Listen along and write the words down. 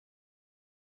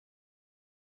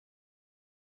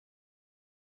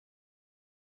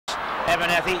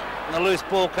Abernathy, and the loose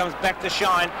ball comes back to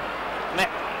Shine.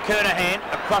 Matt Kernahan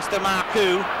across to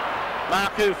Marcou.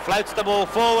 Marcou floats the ball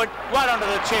forward, right onto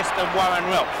the chest of Warren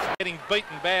Wilkes. Getting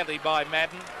beaten badly by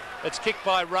Madden. It's kicked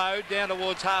by Rowe down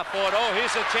towards half forward. Oh,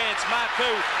 here's a chance.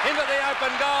 Marcou into the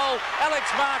open goal. Alex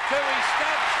Marcou, he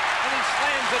stabs and he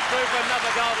slams it through for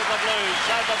another goal to the Blues.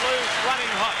 So the Blues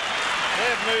running hot.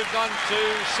 They've moved on to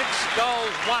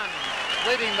 6-1,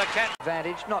 leading the Cat.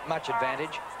 Advantage, not much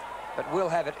advantage, but we'll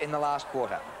have it in the last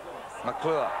quarter.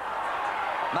 McClure.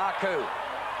 Marcou.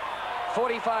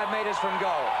 45 metres from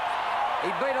goal. He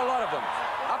beat a lot of them.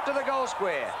 Up to the goal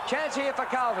square. Chance here for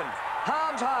Carlton.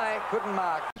 Arms high, couldn't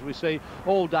mark. We see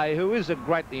all day, who is a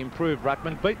greatly improved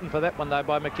ruckman. Beaten for that one though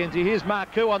by Mackenzie. Here's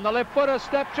Marcou on the left foot, a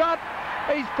step shot.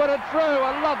 He's put it through.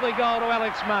 A lovely goal to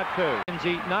Alex Marcou.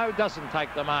 Mackenzie, no, doesn't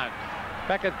take the mark.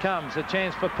 Back it comes. A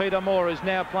chance for Peter Moore, who's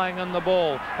now playing on the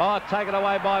ball. Oh, taken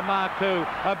away by Marcou.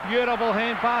 A beautiful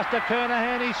hand pass to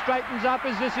Kernahan. He straightens up.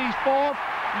 Is this his fourth?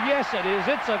 Yes, it is.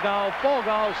 It's a goal. 4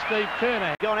 goals, Steve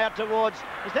Kernahan. Gone out towards,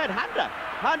 is that Hunter?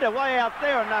 Hunter way out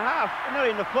there in the half, not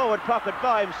in the forward pocket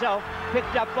by himself.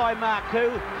 Picked up by Marcou.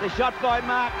 The shot by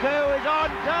Marcou is on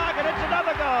target. It's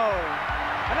another goal.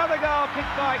 Another goal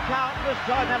kicked by Carlton. This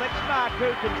time Alex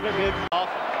Marcou contributes.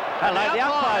 Hello, the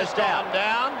umpire's down.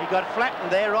 He got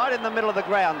flattened there, right in the middle of the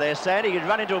ground there, Sandy. He'd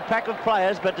run into a pack of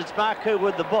players, but it's Marcou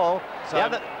with the ball. So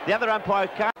the other umpire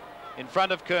can't. In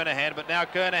front of Kernahan, but now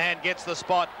Kernahan gets the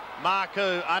spot.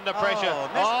 Marcou under pressure.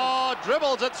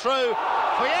 Dribbles it through.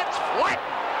 Fayette's flattened.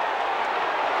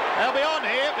 They'll be on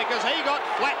here because he got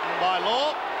flattened by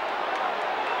Law.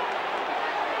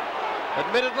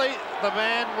 Admittedly, the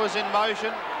man was in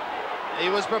motion. He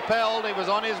was propelled. He was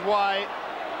on his way.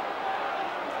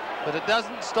 But it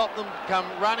doesn't stop them come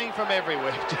running from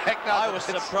everywhere. Jack, I was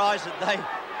surprised that they,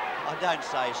 I don't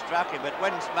say struck him, but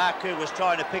when Marcou was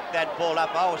trying to pick that ball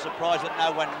up, I was surprised that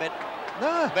no one met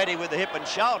him with the hip and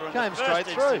shoulder. Came straight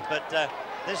through. But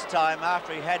this time,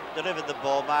 after he had delivered the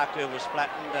ball, Marcou was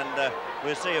flattened, and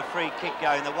we'll see a free kick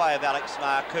going the way of Alex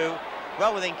Marcou.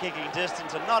 Well within kicking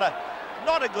distance, and not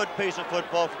a good piece of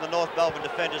football from the North Melbourne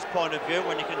defenders' point of view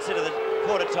when you consider the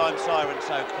quarter-time siren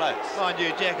so close. Mind you,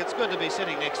 Jack, it's good to be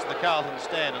sitting next to the Carlton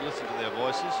stand and listen to their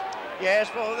voices. Yes,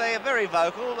 well, they are very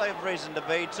vocal. They have reason to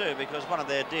be too, because one of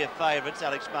their dear favourites,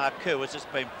 Alex Marcou, has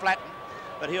just been flattened.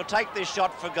 But he'll take this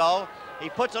shot for goal. He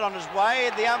puts it on his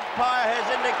way. The umpire has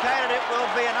indicated it will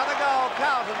be another goal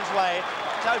Carlton's way.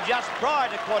 So just prior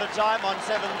to quarter-time on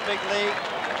 7th Big League,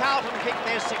 Carlton kicked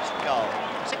their 6th goal.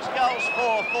 6 goals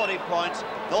for 40 points.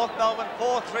 North Melbourne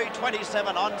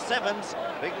 4-3-27 on 7's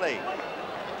Big League.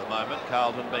 At the moment,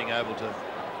 Carlton being able to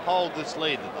hold this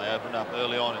lead that they opened up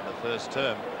early on in the first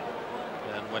term.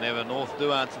 And whenever North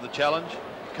do answer the challenge,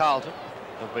 Carlton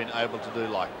have been able to do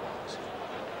likewise.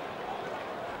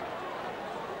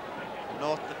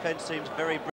 North defence seems very